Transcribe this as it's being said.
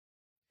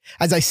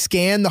As I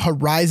scan the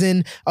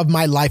horizon of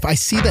my life, I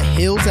see the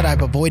hills that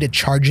I've avoided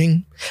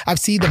charging. I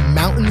see the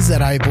mountains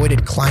that I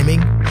avoided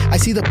climbing. I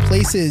see the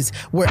places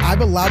where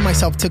I've allowed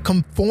myself to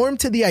conform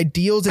to the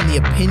ideals and the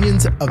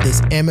opinions of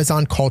this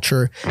Amazon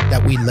culture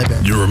that we live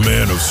in. You're a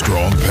man of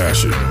strong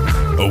passion,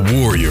 a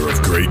warrior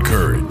of great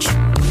courage,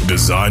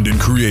 designed and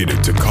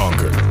created to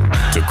conquer,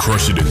 to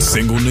crush it in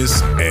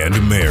singleness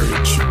and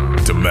marriage,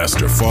 to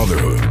master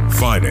fatherhood,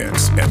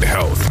 finance, and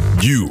health.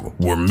 You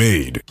were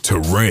made to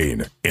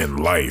reign in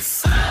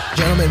life.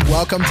 Gentlemen,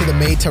 welcome to the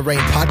Made to Reign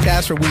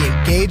podcast, where we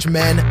engage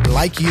men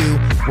like you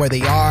where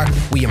they are.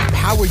 We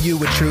empower you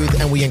with truth,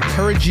 and we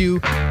encourage you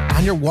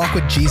on your walk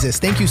with Jesus.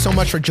 Thank you so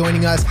much for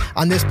joining us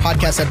on this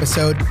podcast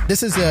episode.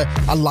 This is a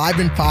Live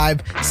in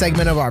 5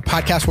 segment of our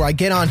podcast where I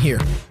get on here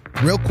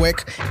real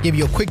quick, give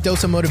you a quick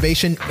dose of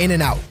motivation, in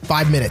and out,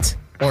 5 minutes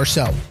or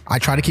so. I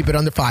try to keep it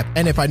under 5.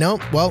 And if I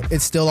don't, well,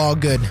 it's still all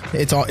good.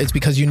 It's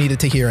because you needed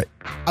to hear it.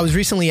 I was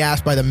recently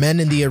asked by the Men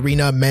in the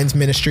Arena men's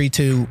ministry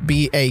to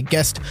be a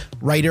guest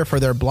writer for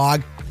their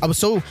blog. I was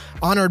so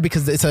honored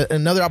because it's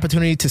another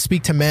opportunity to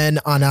speak to men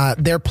on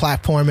their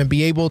platform and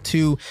be able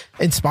to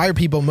inspire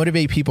people,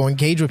 motivate people,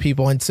 engage with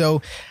people. And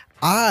so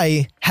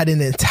I had an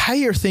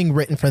entire thing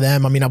written for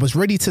them. I mean, I was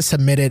ready to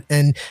submit it,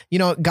 and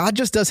God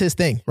just does his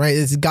thing, right?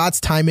 It's God's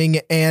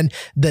timing. And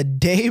the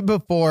day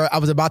before I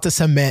was about to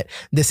submit,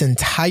 this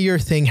entire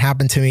thing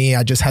happened to me.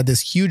 I just had this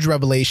huge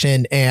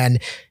revelation,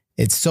 and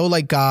it's so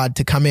like God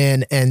to come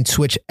in and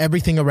switch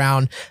everything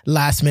around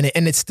last minute,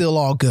 and it's still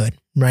all good,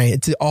 right?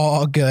 It's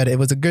all good. It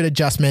was a good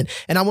adjustment,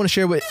 and I want to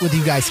share with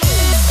you guys.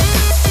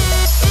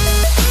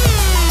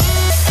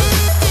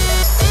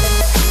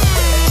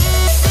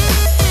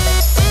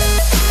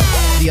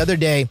 The other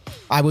day,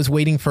 I was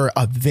waiting for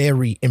a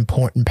very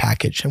important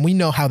package, and we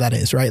know how that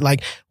is, right?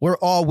 Like, we're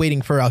all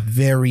waiting for a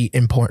very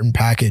important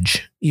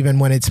package, even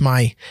when it's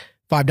my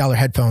 $5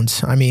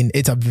 headphones. I mean,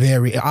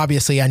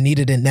 obviously I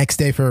needed it next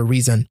day for a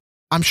reason.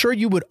 I'm sure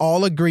you would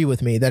all agree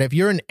with me that if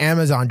you're an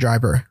Amazon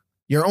driver,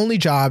 your only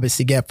job is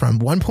to get from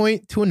one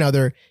point to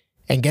another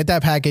and get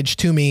that package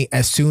to me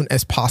as soon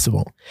as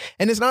possible.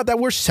 And it's not that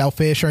we're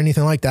selfish or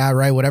anything like that,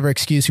 right? Whatever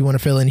excuse you want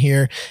to fill in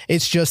here.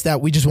 It's just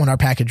that we just want our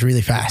package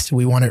really fast.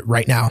 We want it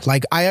right now.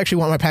 Like, I actually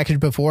want my package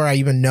before I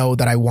even know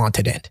that I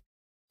wanted it.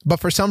 But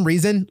for some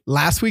reason,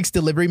 last week's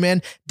delivery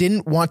man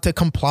didn't want to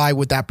comply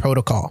with that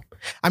protocol.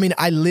 I mean,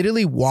 I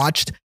literally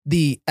watched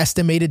the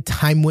estimated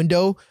time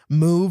window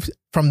move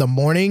from the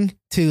morning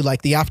to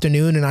like the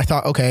afternoon. And I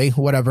thought, okay,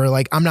 whatever,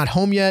 like, I'm not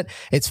home yet.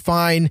 It's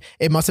fine.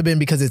 It must have been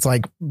because it's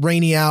like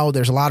rainy out.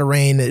 There's a lot of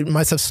rain. It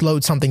must have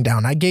slowed something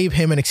down. I gave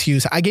him an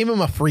excuse. I gave him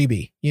a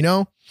freebie,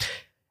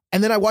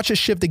 And then I watched it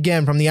shift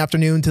again from the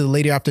afternoon to the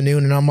later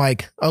afternoon. And I'm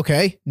like,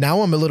 okay,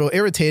 now I'm a little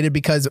irritated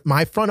because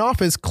my front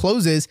office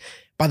closes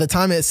by the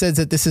time it says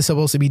that this is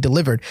supposed to be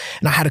delivered.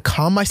 And I had to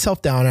calm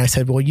myself down. And I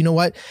said, well, you know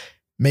what?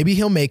 Maybe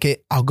he'll make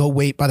it. I'll go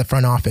wait by the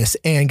front office.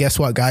 And guess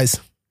what, guys?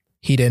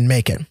 He didn't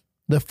make it.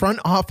 The front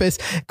office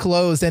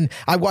closed, and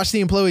I watched the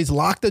employees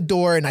lock the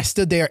door, and I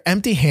stood there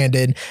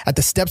empty-handed at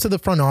the steps of the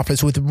front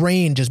office with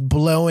rain just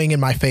blowing in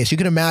my face. You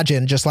can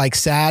imagine, just like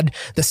the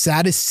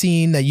saddest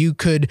scene that you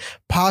could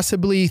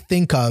possibly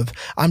think of.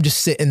 I'm just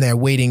sitting there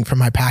waiting for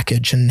my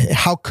package. And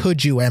how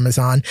could you,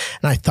 Amazon?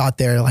 And I thought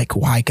there, like,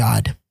 why,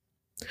 God?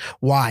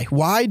 Why?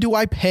 Why do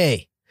I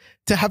pay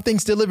to have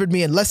things delivered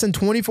me in less than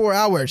 24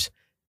 hours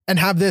and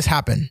have this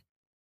happen?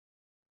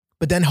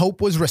 But then hope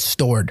was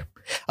restored.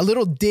 A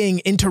little ding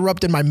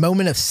interrupted my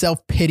moment of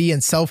self-pity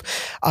and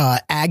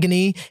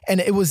self-agony. And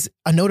it was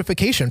a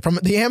notification from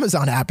the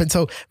Amazon app. And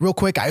so real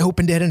quick, I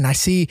opened it and I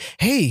see,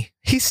 hey,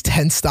 he's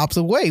 10 stops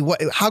away.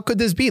 How could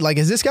this be? Like,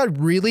 is this guy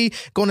really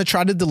going to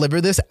try to deliver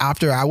this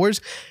after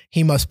hours?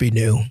 He must be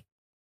new.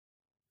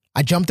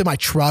 I jumped in my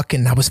truck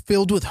and I was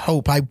filled with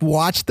hope. I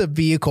watched the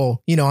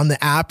vehicle, on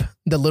the app,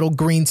 the little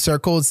green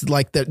circles,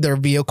 like their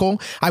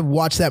vehicle. I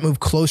watched that move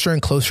closer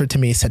and closer to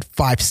me. It said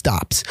 5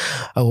 stops.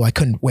 Oh, I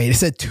couldn't wait. It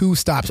said 2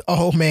 stops.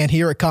 Oh man,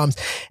 here it comes.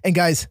 And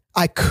guys,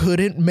 I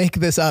couldn't make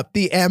this up.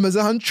 The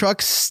Amazon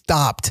truck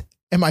stopped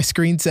and my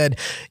screen said,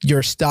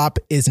 your stop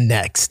is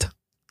next.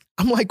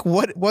 I'm like,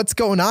 what's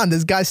going on?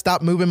 This guy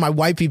stopped moving. My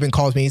wife even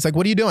calls me. He's like,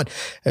 what are you doing?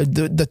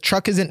 The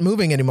truck isn't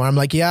moving anymore. I'm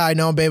like, yeah, I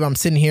know, babe. I'm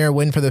sitting here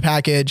waiting for the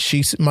package.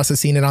 She must have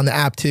seen it on the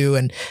app too.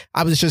 And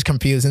I was just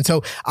confused. And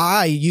so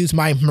I used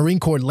my Marine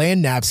Corps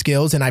land nav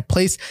skills and I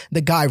placed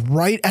the guy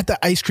right at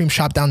the ice cream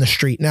shop down the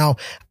street. Now,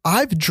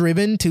 I've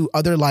driven to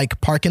other like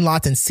parking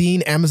lots and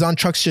seen Amazon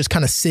trucks just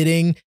kind of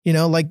sitting,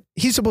 like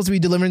he's supposed to be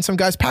delivering some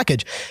guy's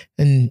package.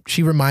 And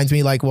she reminds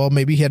me like, well,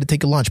 maybe he had to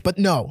take a lunch. But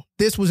no,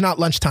 this was not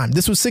lunchtime.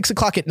 This was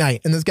 6:00 at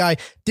night. And this guy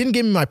didn't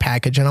give me my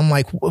package. And I'm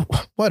like,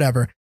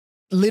 whatever.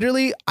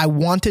 Literally, I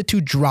wanted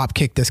to drop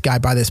kick this guy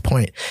by this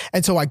point.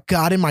 And so I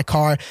got in my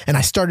car and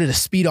I started to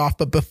speed off.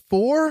 But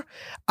before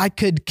I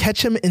could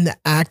catch him in the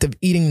act of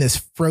eating this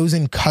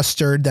frozen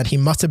custard that he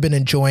must have been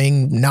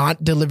enjoying,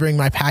 not delivering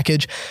my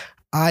package,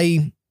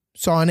 I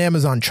saw an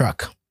Amazon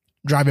truck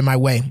driving my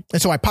way.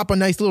 And so I pop a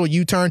nice little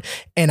U-turn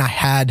and I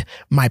had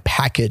my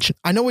package.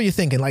 I know what you're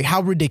thinking, like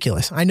how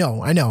ridiculous. I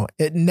know.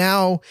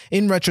 Now,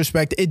 in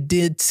retrospect, it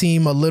did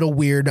seem a little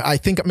weird. I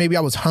think maybe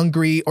I was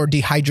hungry or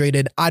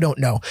dehydrated. I don't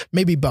know.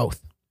 Maybe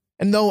both.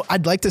 And though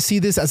I'd like to see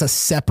this as a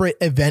separate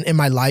event in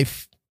my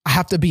life, I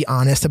have to be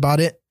honest about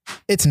it.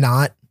 It's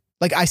not.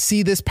 Like I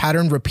see this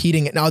pattern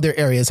repeating in other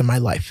areas of my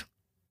life.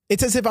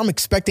 It's as if I'm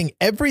expecting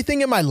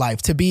everything in my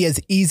life to be as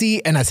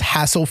easy and as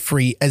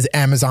hassle-free as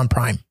Amazon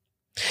Prime.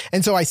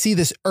 And so I see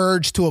this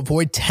urge to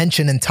avoid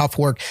tension and tough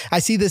work. I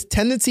see this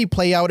tendency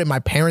play out in my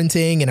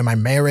parenting and in my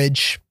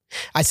marriage.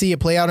 I see it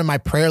play out in my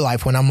prayer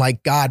life when I'm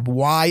like, God,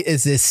 why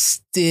is this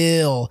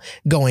still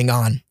going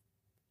on?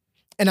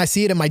 And I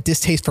see it in my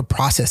distaste for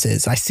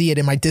processes. I see it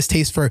in my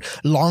distaste for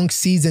long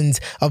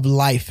seasons of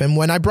life. And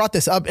when I brought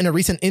this up in a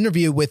recent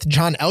interview with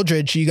John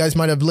Eldridge, you guys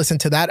might have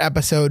listened to that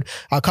episode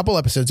a couple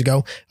episodes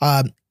ago.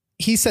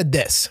 He said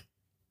this: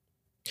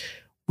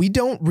 we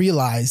don't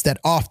realize that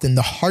often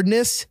the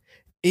hardness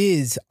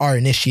is our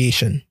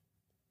initiation.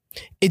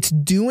 It's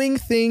doing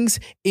things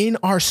in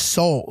our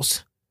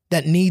souls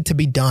that need to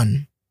be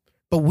done.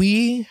 But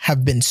we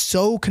have been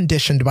so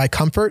conditioned by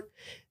comfort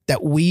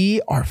that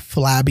we are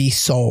flabby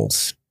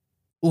souls.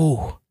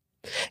 Ooh,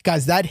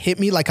 guys, that hit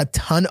me like a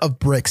ton of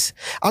bricks.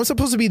 I'm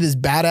supposed to be this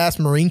badass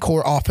Marine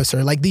Corps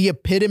officer, like the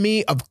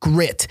epitome of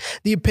grit,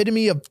 the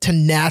epitome of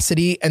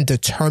tenacity and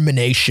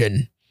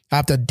determination. I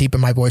have to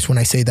deepen my voice when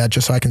I say that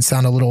just so I can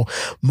sound a little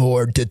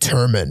more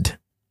determined.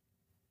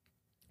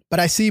 But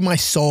I see my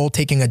soul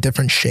taking a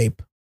different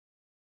shape.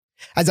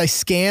 As I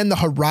scan the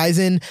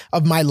horizon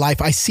of my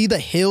life, I see the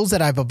hills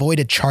that I've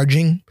avoided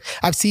charging.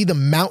 I see the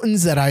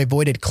mountains that I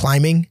avoided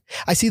climbing.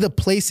 I see the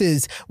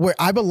places where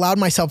I've allowed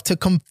myself to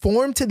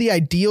conform to the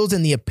ideals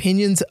and the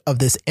opinions of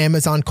this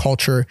Amazon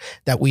culture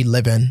that we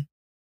live in.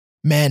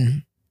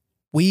 Men,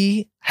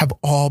 we have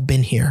all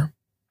been here.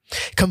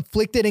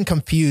 Conflicted and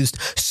confused,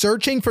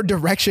 searching for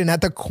direction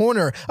at the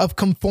corner of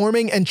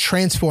conforming and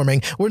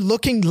transforming. We're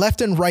looking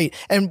left and right,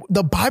 and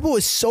the Bible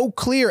is so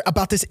clear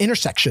about this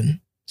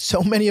intersection.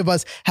 So many of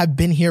us have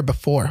been here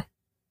before,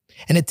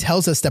 and it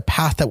tells us the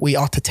path that we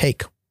ought to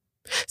take.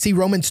 See,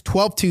 Romans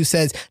 12:2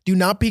 says, do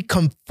not be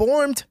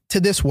conformed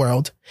to this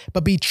world,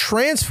 but be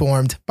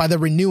transformed by the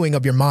renewing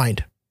of your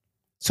mind,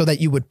 so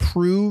that you would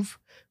prove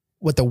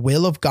what the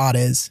will of God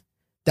is,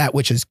 that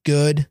which is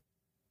good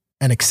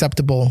and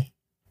acceptable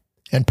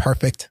and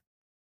perfect.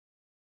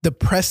 The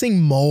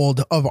pressing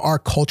mold of our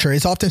culture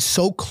is often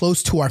so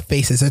close to our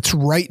faces. It's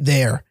right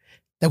there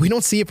that we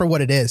don't see it for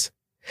what it is.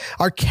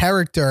 Our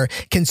character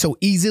can so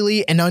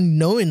easily and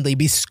unknowingly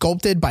be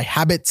sculpted by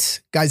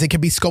habits. Guys, it can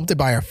be sculpted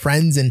by our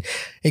friends, and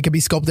it can be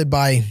sculpted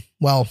by,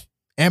 well,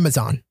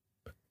 Amazon.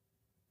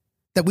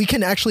 That we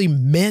can actually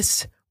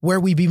miss where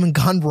we've even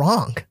gone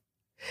wrong.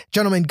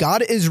 Gentlemen,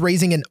 God is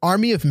raising an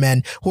army of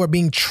men who are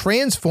being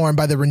transformed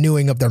by the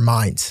renewing of their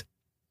minds.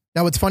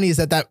 Now, what's funny is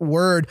that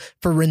word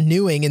for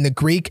renewing in the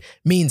Greek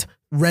means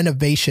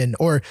renovation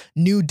or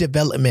new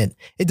development.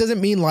 It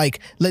doesn't mean like,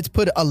 let's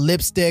put a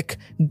lipstick,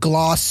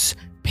 gloss,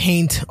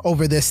 paint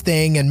over this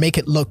thing and make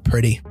it look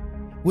pretty.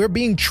 We're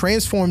being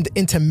transformed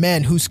into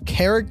men whose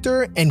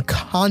character and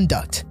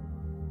conduct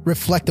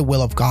reflect the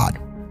will of God.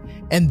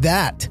 And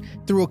that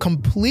through a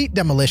complete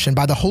demolition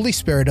by the Holy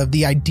Spirit of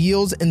the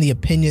ideals and the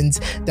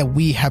opinions that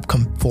we have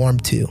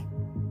conformed to.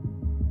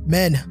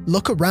 Men,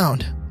 look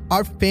around.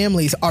 Our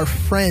families, our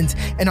friends,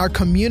 and our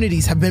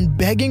communities have been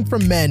begging for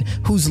men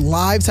whose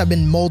lives have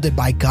been molded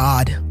by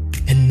God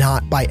and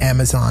not by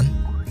Amazon.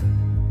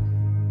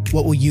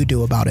 What will you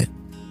do about it?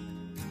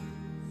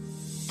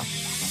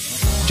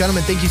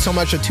 Gentlemen, thank you so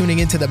much for tuning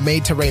into the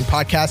Made to Reign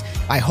podcast.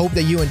 I hope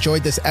that you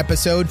enjoyed this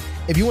episode.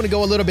 If you want to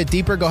go a little bit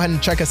deeper, go ahead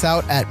and check us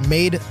out at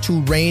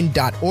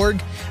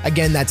madetoreign.org.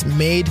 Again, that's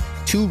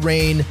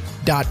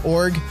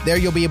madetoreign.org. There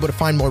you'll be able to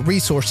find more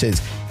resources,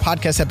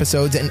 podcast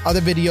episodes, and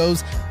other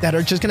videos that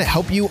are just going to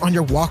help you on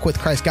your walk with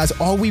Christ. Guys,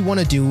 all we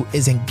want to do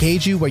is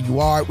engage you where you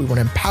are. We want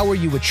to empower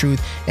you with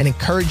truth and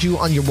encourage you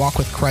on your walk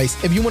with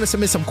Christ. If you want to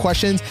submit some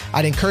questions,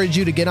 I'd encourage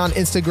you to get on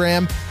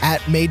Instagram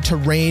at Made to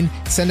Reign.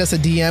 Send us a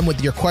DM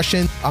with your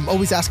question. I'm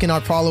always asking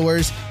our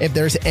followers if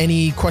there's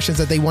any questions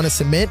that they want to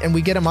submit, and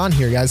we get them on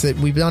here, guys.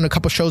 We've done a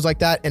couple shows like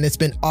that, and it's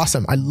been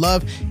awesome. I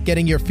love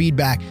getting your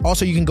feedback.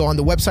 Also, you can go on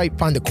the website,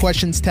 find the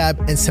questions tab,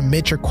 and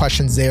submit your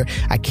questions there.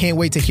 I can't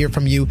wait to hear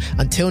from you.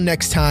 Until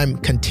next time,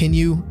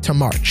 continue to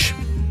march.